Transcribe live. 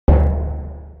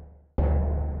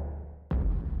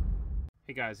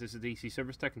Hey guys, this is the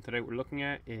acservicetech, and today what we're looking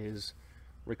at is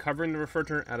recovering the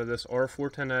refrigerant out of this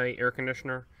R410A air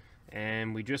conditioner.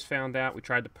 And we just found out, we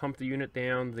tried to pump the unit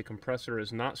down, the compressor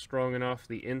is not strong enough.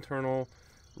 The internal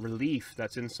relief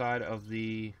that's inside of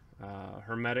the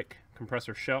hermetic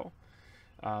compressor shell,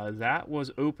 that was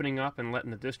opening up and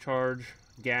letting the discharge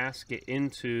gas get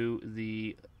into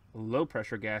the low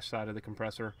pressure gas side of the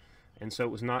compressor, and so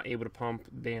it was not able to pump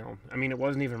down. I mean, it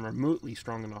wasn't even remotely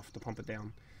strong enough to pump it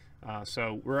down.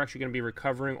 So we're actually going to be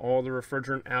recovering all the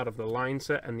refrigerant out of the line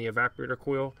set and the evaporator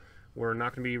coil. We're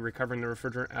not going to be recovering the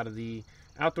refrigerant out of the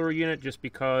outdoor unit, just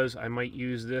because I might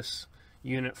use this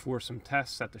unit for some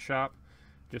tests at the shop,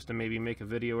 just to maybe make a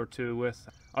video or two with.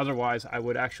 Otherwise, I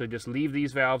would actually just leave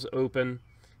these valves open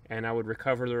and I would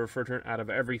recover the refrigerant out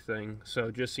of everything. So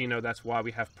just so you know, that's why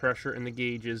we have pressure in the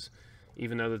gauges,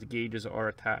 even though the gauges are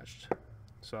attached.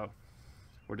 So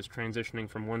we're just transitioning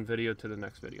from one video to the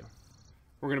next video.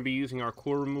 We're going to be using our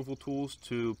core removal tools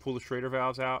to pull the Schrader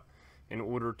valves out in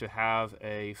order to have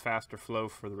a faster flow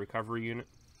for the recovery unit.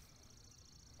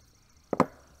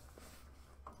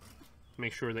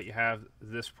 Make sure that you have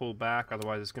this pulled back,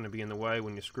 otherwise it's going to be in the way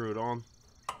when you screw it on.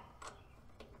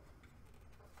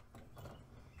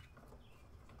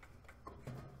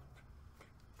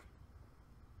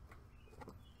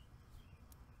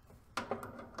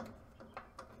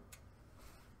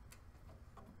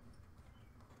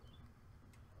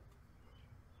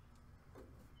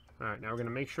 Alright, now we're going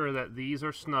to make sure that these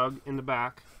are snug in the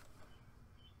back,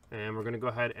 and we're going to go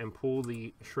ahead and pull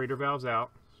the Schrader valves out.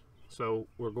 So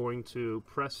we're going to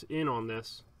press in on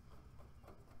this.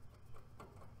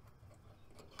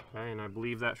 Okay, and I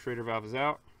believe that Schrader valve is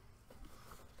out.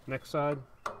 Next side.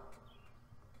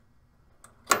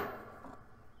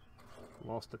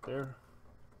 Lost it there.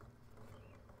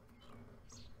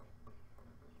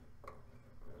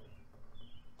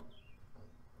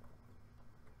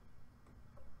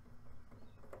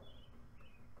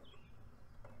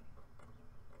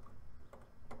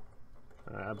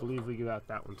 I believe we got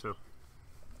that one too.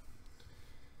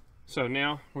 So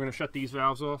now we're going to shut these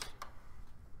valves off,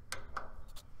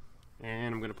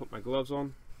 and I'm going to put my gloves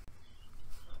on.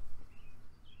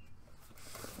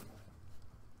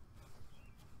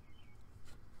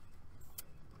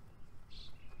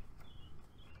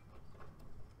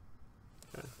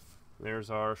 Okay. There's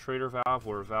our Schrader valve,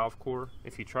 or valve core.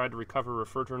 If you tried to recover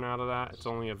refrigerant out of that, it's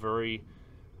only a very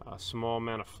small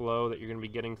amount of flow that you're going to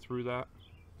be getting through that.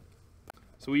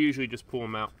 So we usually just pull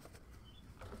them out.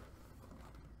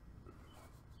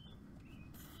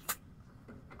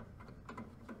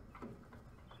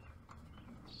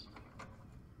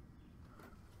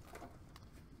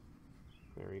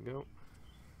 There you go.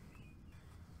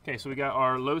 Okay, so we got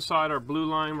our low side, our blue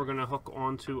line, we're going to hook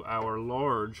onto our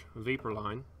large vapor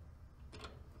line.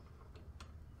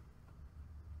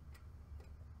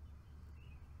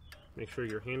 Make sure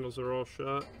your handles are all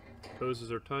shut,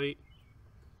 hoses are tight.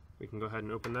 We can go ahead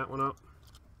and open that one up.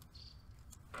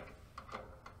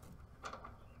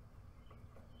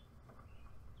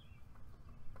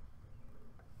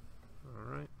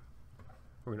 Alright.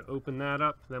 We're going to open that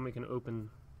up, then we can open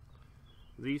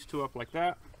these two up like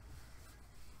that.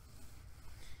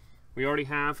 We already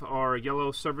have our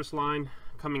yellow service line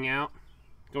coming out,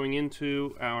 going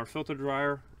into our filter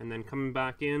dryer, and then coming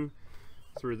back in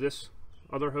through this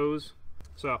other hose.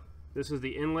 So this is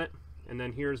the inlet, and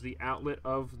then here's the outlet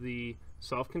of the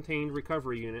self-contained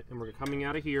recovery unit, and we're coming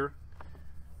out of here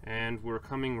and we're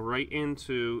coming right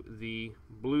into the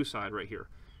blue side right here,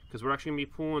 because we're actually going to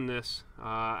be pulling this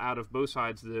out of both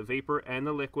sides, the vapor and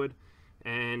the liquid.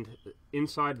 And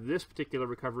inside this particular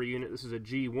recovery unit, this is a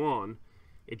G1,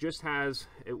 it just has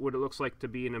what it looks like to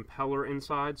be an impeller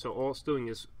inside. So all it's doing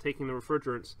is taking the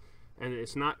refrigerants, and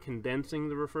it's not condensing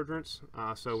the refrigerants,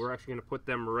 so we're actually going to put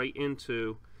them right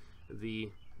into the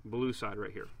blue side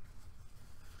right here.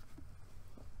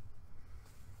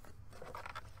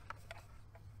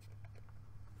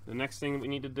 The next thing we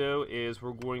need to do is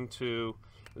we're going to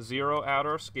zero out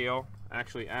our scale,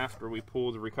 actually after we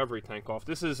pull the recovery tank off.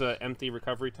 This is an empty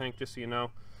recovery tank, just so you know,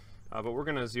 but we're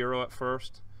going to zero it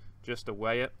first just to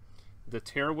weigh it. The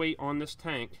tare weight on this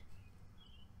tank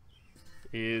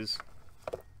is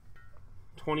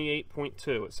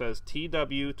 28.2. It says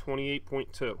TW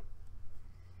 28.2.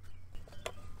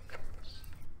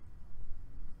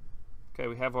 Okay,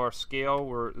 we have our scale,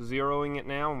 we're zeroing it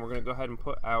now, and we're going to go ahead and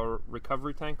put our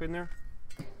recovery tank in there.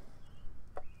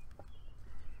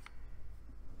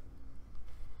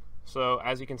 So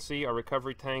as you can see, our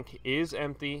recovery tank is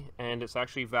empty, and it's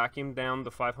actually vacuumed down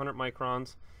to 500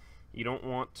 microns. You don't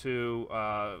want to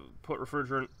put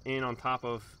refrigerant in on top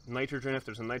of nitrogen if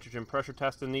there's a nitrogen pressure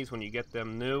test in these when you get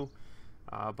them new.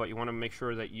 but you want to make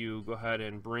sure that you go ahead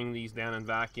and bring these down in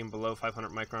vacuum below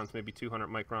 500 microns, maybe 200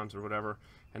 microns or whatever,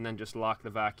 and then just lock the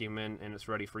vacuum in and it's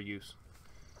ready for use.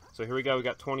 So here we go, we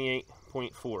got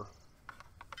 28.4.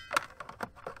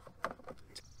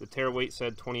 The tare weight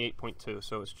said 28.2,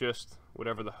 so it's just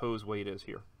whatever the hose weight is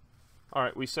here.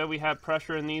 Alright, we said we had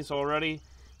pressure in these already,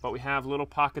 but we have little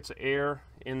pockets of air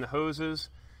in the hoses.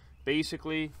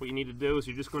 Basically, what you need to do is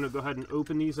you're just going to go ahead and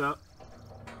open these up.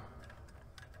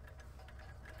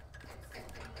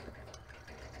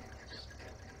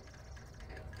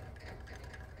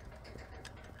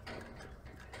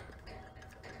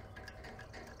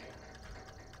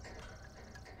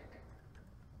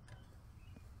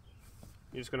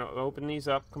 You're just going to open these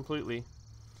up completely,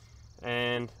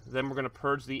 and then we're going to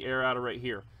purge the air out of right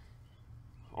here.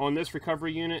 On this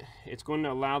recovery unit, it's going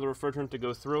to allow the refrigerant to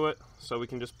go through it, so we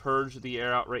can just purge the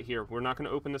air out right here. We're not going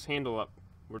to open this handle up.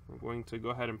 We're going to go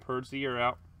ahead and purge the air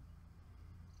out.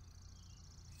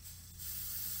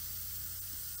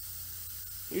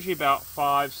 Usually about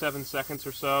 5-7 seconds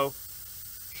or so.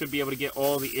 Should be able to get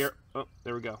all the air. Oh,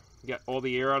 there we go. Get all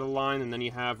the air out of the line, and then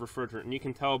you have refrigerant. And you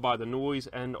can tell by the noise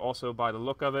and also by the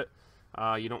look of it,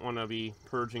 you don't want to be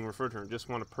purging refrigerant. Just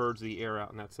want to purge the air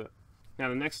out, and that's it. Now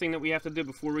the next thing that we have to do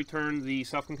before we turn the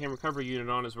self-contained recovery unit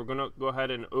on is we're going to go ahead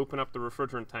and open up the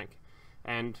refrigerant tank.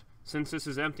 And since this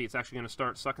is empty, it's actually going to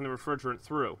start sucking the refrigerant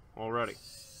through already.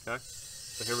 Okay,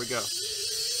 so here we go.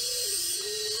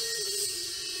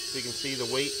 So you can see the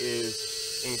weight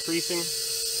is increasing.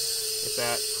 It's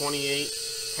at 28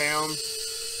 pounds,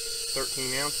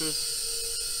 13 ounces.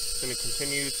 It's going to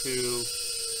continue to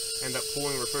end up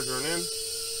pulling refrigerant in.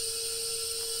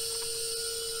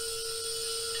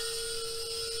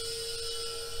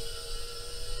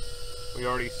 We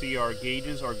already see our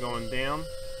gauges are going down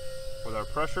with our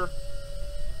pressure.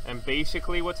 And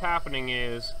basically what's happening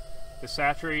is the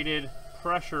saturated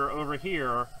pressure over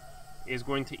here is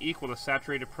going to equal the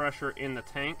saturated pressure in the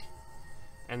tank.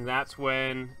 And that's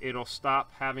when it'll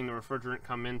stop having the refrigerant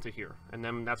come into here. And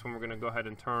then that's when we're going to go ahead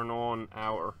and turn on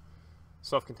our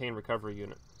self-contained recovery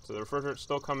unit. So the refrigerant's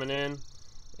still coming in,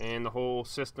 and the whole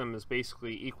system is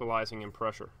basically equalizing in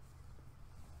pressure.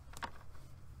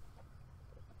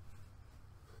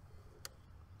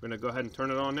 I'm going to go ahead and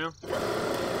turn it on now.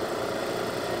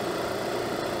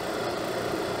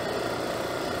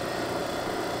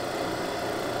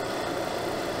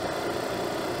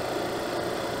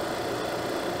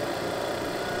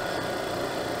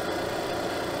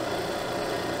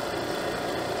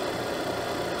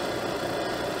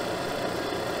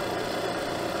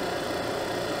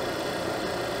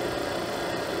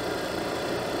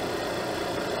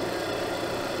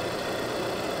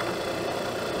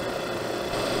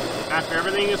 After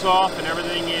everything is off and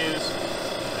everything is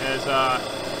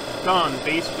done,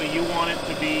 basically you want it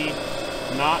to be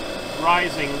not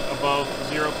rising above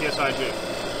 0 psig.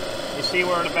 You see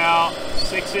we're at about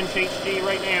 6-inch HG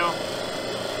right now,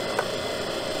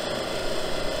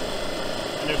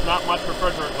 and there's not much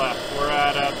refrigerant left. We're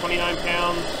at 29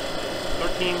 pounds,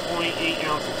 13.8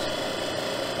 ounces.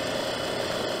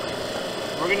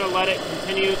 We're going to let it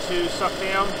continue to suck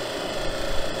down.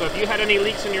 So if you had any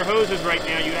leaks in your hoses right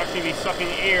now, you'd actually be sucking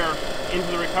air into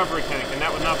the recovery tank, and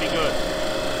that would not be good.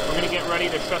 We're going to get ready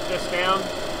to shut this down.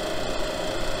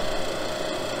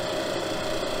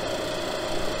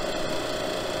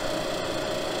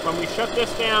 When we shut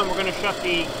this down, we're going to shut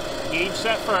the gauge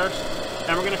set first,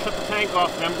 then we're going to shut the tank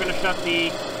off, then we're going to shut the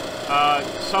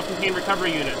self-contained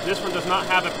recovery unit. This one does not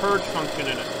have a purge function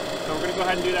in it, so we're going to go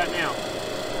ahead and do that now.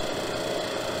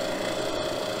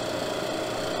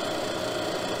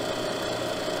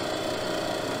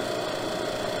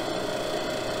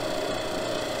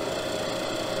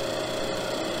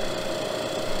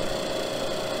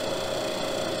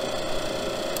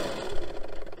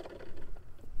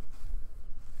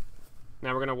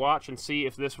 Now we're going to watch and see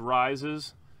if this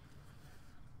rises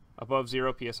above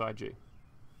 0 psig.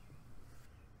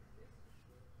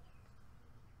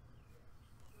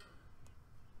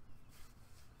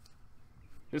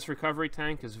 This recovery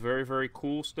tank is very, very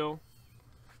cool still.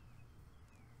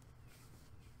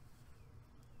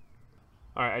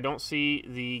 Alright, I don't see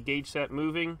the gauge set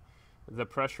moving. The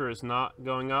pressure is not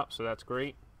going up, so that's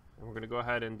great. And we're going to go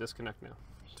ahead and disconnect now.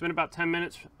 It's been about 10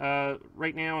 minutes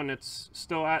right now, and it's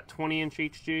still at 20-inch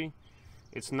HG.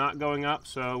 It's not going up,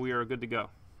 so we are good to go.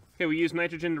 Okay, we used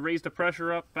nitrogen to raise the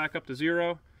pressure up, back up to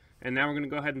 0. And now we're going to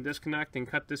go ahead and disconnect and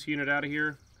cut this unit out of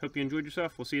here. Hope you enjoyed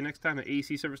yourself. We'll see you next time at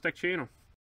AEC Service Tech channel.